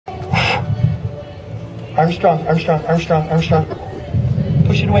Arm strong, arm strong, arm strong, arm strong.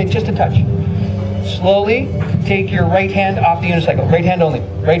 Push it away just a touch. Slowly take your right hand off the unicycle. Right hand only.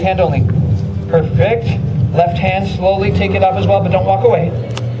 Right hand only. Perfect. Left hand, slowly take it off as well, but don't walk away.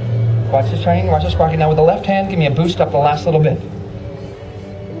 Watch this turning, watch this sprocket. Now with the left hand, give me a boost up the last little bit.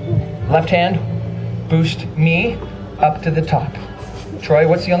 Left hand, boost me up to the top. Troy,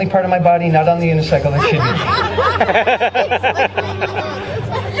 what's the only part of my body not on the unicycle that should be?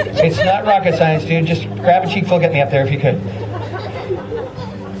 It's not rocket science, dude. Just grab a cheekful, get me up there if you could.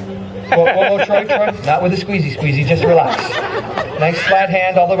 Whoa, Troy. Not with a squeezy, just relax. Nice flat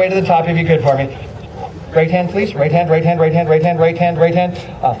hand all the way to the top if you could for me. Right hand, please. Right hand. Up.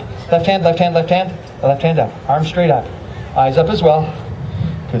 Left hand. Left hand up. Arms straight up. Eyes up as well.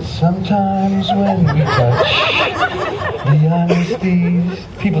 Because sometimes when we touch, the honesties...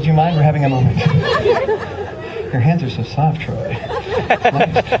 People, do you mind? We're having a moment. Your hands are so soft, Troy.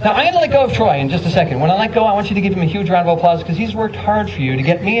 Nice. Now, I'm going to let go of Troy in just a second. When I let go, I want you to give him a huge round of applause because he's worked hard for you to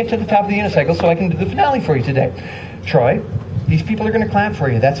get me to the top of the unicycle so I can do the finale for you today. Troy, these people are going to clap for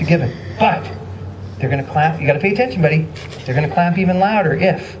you. That's a given. But they're going to clap. You got to pay attention, buddy. They're going to clap even louder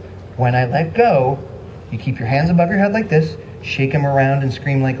if, when I let go, you keep your hands above your head like this, shake him around and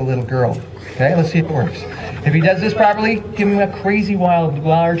scream like a little girl. Okay, let's see if it works. If he does this properly, give him a crazy, wild,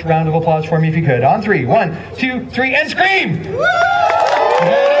 large round of applause for me if you could. On 3, 1, 2, 3, and scream! Good,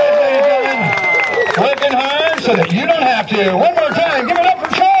 ladies and gentlemen. Working hard so that you don't have to. One more time, give it up for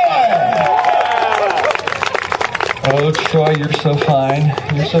Troy! Oh, Troy, you're so fine.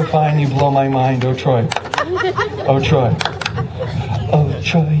 You're so fine, you blow my mind. Oh, Troy. Oh, Troy. Oh,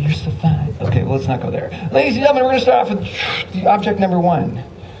 Troy, you're so fine. Okay, well, let's not go there. Ladies and gentlemen, we're going to start off with the object number 1.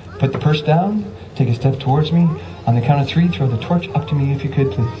 Put the purse down, take a step towards me. On the count of 3, throw the torch up to me if you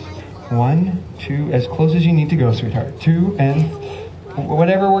could, please. 1, 2, as close as you need to go, sweetheart. 2, and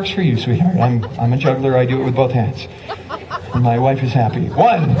whatever works for you, sweetheart. I'm a juggler, I do it with both hands. And my wife is happy.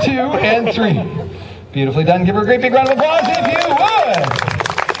 1, 2, and 3. Beautifully done. Give her a great big round of applause if you would.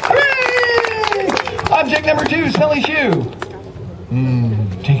 Hooray! Object number 2, smelly shoe.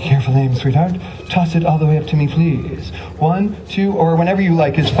 Take careful aim, sweetheart. Toss it all the way up to me, please. 1, 2, or whenever you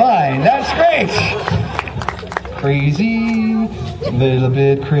like is fine. That's great. Crazy, little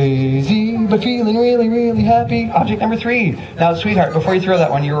bit crazy, but feeling really, really happy. Object number 3. Now, sweetheart, before you throw that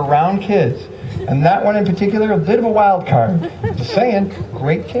one, you're around kids. And that one in particular, a bit of a wild card. Just saying,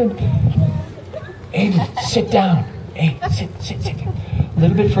 great kid. Aiden, sit down. Hey, sit. A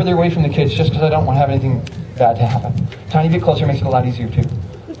little bit further away from the kids, just because I don't want to have anything bad to happen. Tiny bit closer makes it a lot easier, too.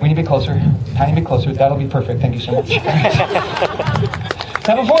 Weeny bit closer, tiny bit closer. That'll be perfect. Thank you so much.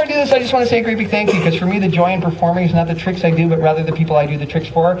 Now, before I do this, I just want to say a great big thank you, because for me, the joy in performing is not the tricks I do, but rather the people I do the tricks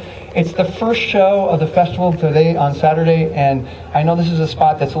for. It's the first show of the festival today on Saturday, and I know this is a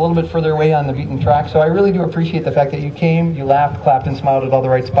spot that's a little bit further away on the beaten track, so I really do appreciate the fact that you came, you laughed, clapped, and smiled at all the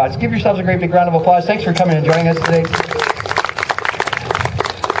right spots. Give yourselves a great big round of applause. Thanks for coming and joining us today.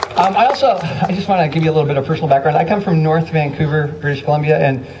 I just want to give you a little bit of personal background. I come from North Vancouver, British Columbia,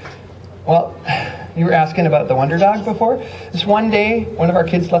 and, well, you were asking about the Wonder Dog before. This one day, one of our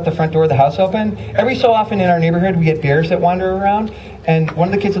kids left the front door of the house open. Every so often in our neighborhood, we get bears that wander around, and one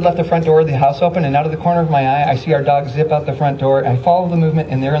of the kids had left the front door of the house open, and out of the corner of my eye, I see our dog zip out the front door, and I follow the movement,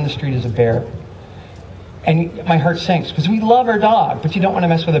 and there on the street is a bear. And my heart sinks, because we love our dog, but you don't want to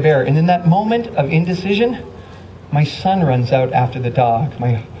mess with a bear. And in that moment of indecision, my son runs out after the dog.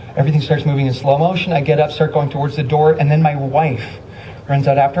 Everything starts moving in slow motion. I get up, start going towards the door, and then my wife runs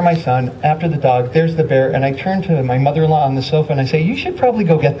out after my son, after the dog. There's the bear, and I turn to my mother-in-law on the sofa, and I say, you should probably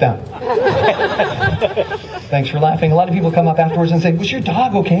go get them. Thanks for laughing. A lot of people come up afterwards and say, was your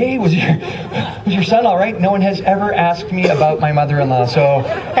dog okay? Was your son all right? No one has ever asked me about my mother-in-law, so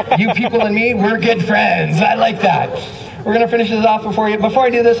you people and me, we're good friends. I like that. We're going to finish this off before I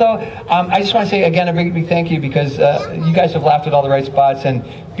do this, though. I just want to say, again, a big thank you, because you guys have laughed at all the right spots, and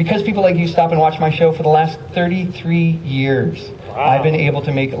because people like you stop and watch my show for the last 33 years, wow. I've been able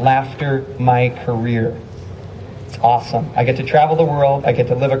to make laughter my career. It's awesome. I get to travel the world. I get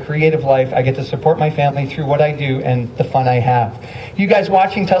to live a creative life. I get to support my family through what I do and the fun I have. You guys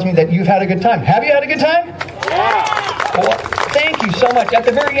watching tells me that you've had a good time. Have you had a good time? Yeah. Well, thank you so much. At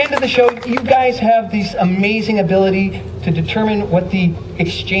the very end of the show, you guys have this amazing ability to determine what the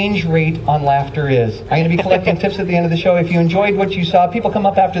exchange rate on laughter is. I'm going to be collecting tips at the end of the show. If you enjoyed what you saw, people come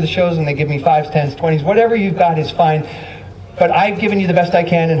up after the shows and they give me 5s, 10s, 20s. Whatever you've got is fine. But I've given you the best I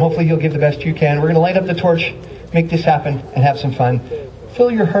can, and hopefully you'll give the best you can. We're going to light up the torch, make this happen, and have some fun.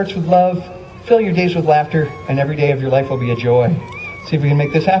 Fill your hearts with love, fill your days with laughter, and every day of your life will be a joy. See if we can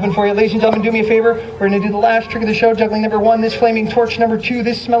make this happen for you. Ladies and gentlemen, do me a favor. We're going to do the last trick of the show. Juggling number 1, this flaming torch. Number 2,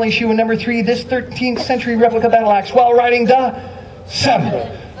 this smelly shoe. And number 3, this 13th century replica battle axe while riding the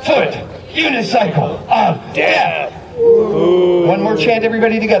 7-foot unicycle of death. Ooh. One more chant,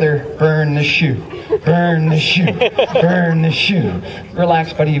 everybody together. Burn the shoe. Burn the shoe. Burn the shoe.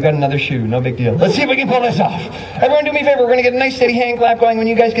 Relax, buddy. You've got another shoe. No big deal. Let's see if we can pull this off. Everyone do me a favor. We're going to get a nice steady hand clap going. When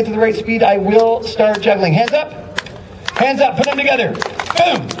you guys get to the right speed, I will start juggling. Hands up. Hands up, put them together.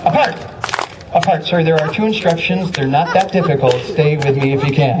 Boom, apart. Apart, sorry, there are 2 instructions. They're not that difficult. Stay with me if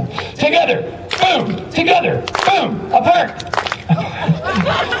you can. Together, boom, together, boom, apart.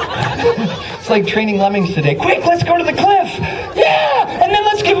 It's like training lemmings today. Quick, let's go to the cliff. Yeah, and then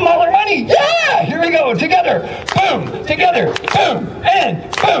let's give them all our money. Yeah, here we go, together, boom, together, boom, and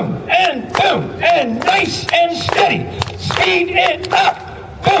boom, and boom, and nice and steady. Speed it up,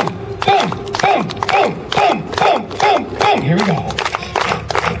 boom, boom, boom, boom, boom, boom, boom, boom. Here we go.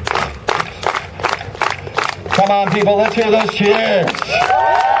 Come on, people, let's hear those cheers.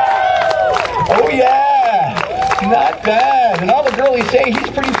 Oh, yeah. Not bad. And all the girlies say he's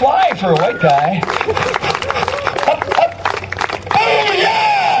pretty fly for a white guy. Up, up. Oh,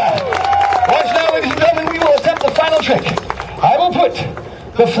 yeah. Watch now, ladies and gentlemen, we will attempt the final trick. I will put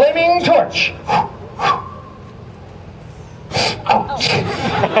the flaming torch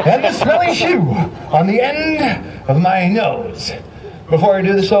and the smelly shoe on the end of my nose. Before I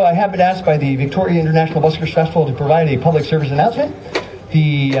do this, though, I have been asked by the Victoria International Buskers Festival to provide a public service announcement.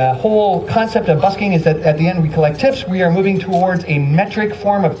 The whole concept of busking is that at the end we collect tips. We are moving towards a metric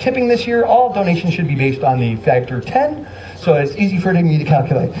form of tipping this year. All donations should be based on the factor 10, so it's easy for me to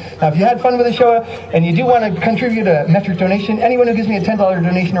calculate. Now, if you had fun with the show and you do want to contribute a metric donation, anyone who gives me a $10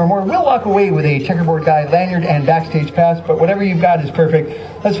 donation or more will walk away with a Checkerboard Guy lanyard and backstage pass, but whatever you've got is perfect.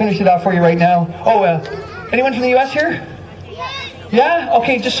 Let's finish it off for you right now. Oh, anyone from the U.S. here? Yeah?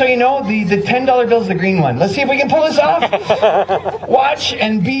 Okay, just so you know, the $10 bill is the green one. Let's see if we can pull this off. Watch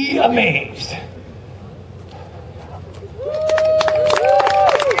and be amazed.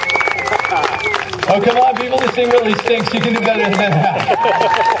 Oh, come on, people, this thing really stinks. You can do better than that.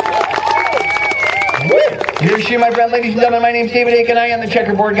 Here's you, my friend. Ladies and gentlemen, my name's David Aiken. I am the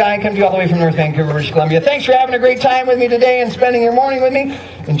Checkerboard Guy. I come to you all the way from North Vancouver, British Columbia. Thanks for having a great time with me today and spending your morning with me.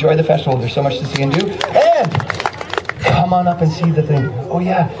 Enjoy the festival. There's so much to see and do. And come on up and see the thing. Oh,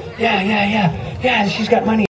 yeah. Yeah, she's got money.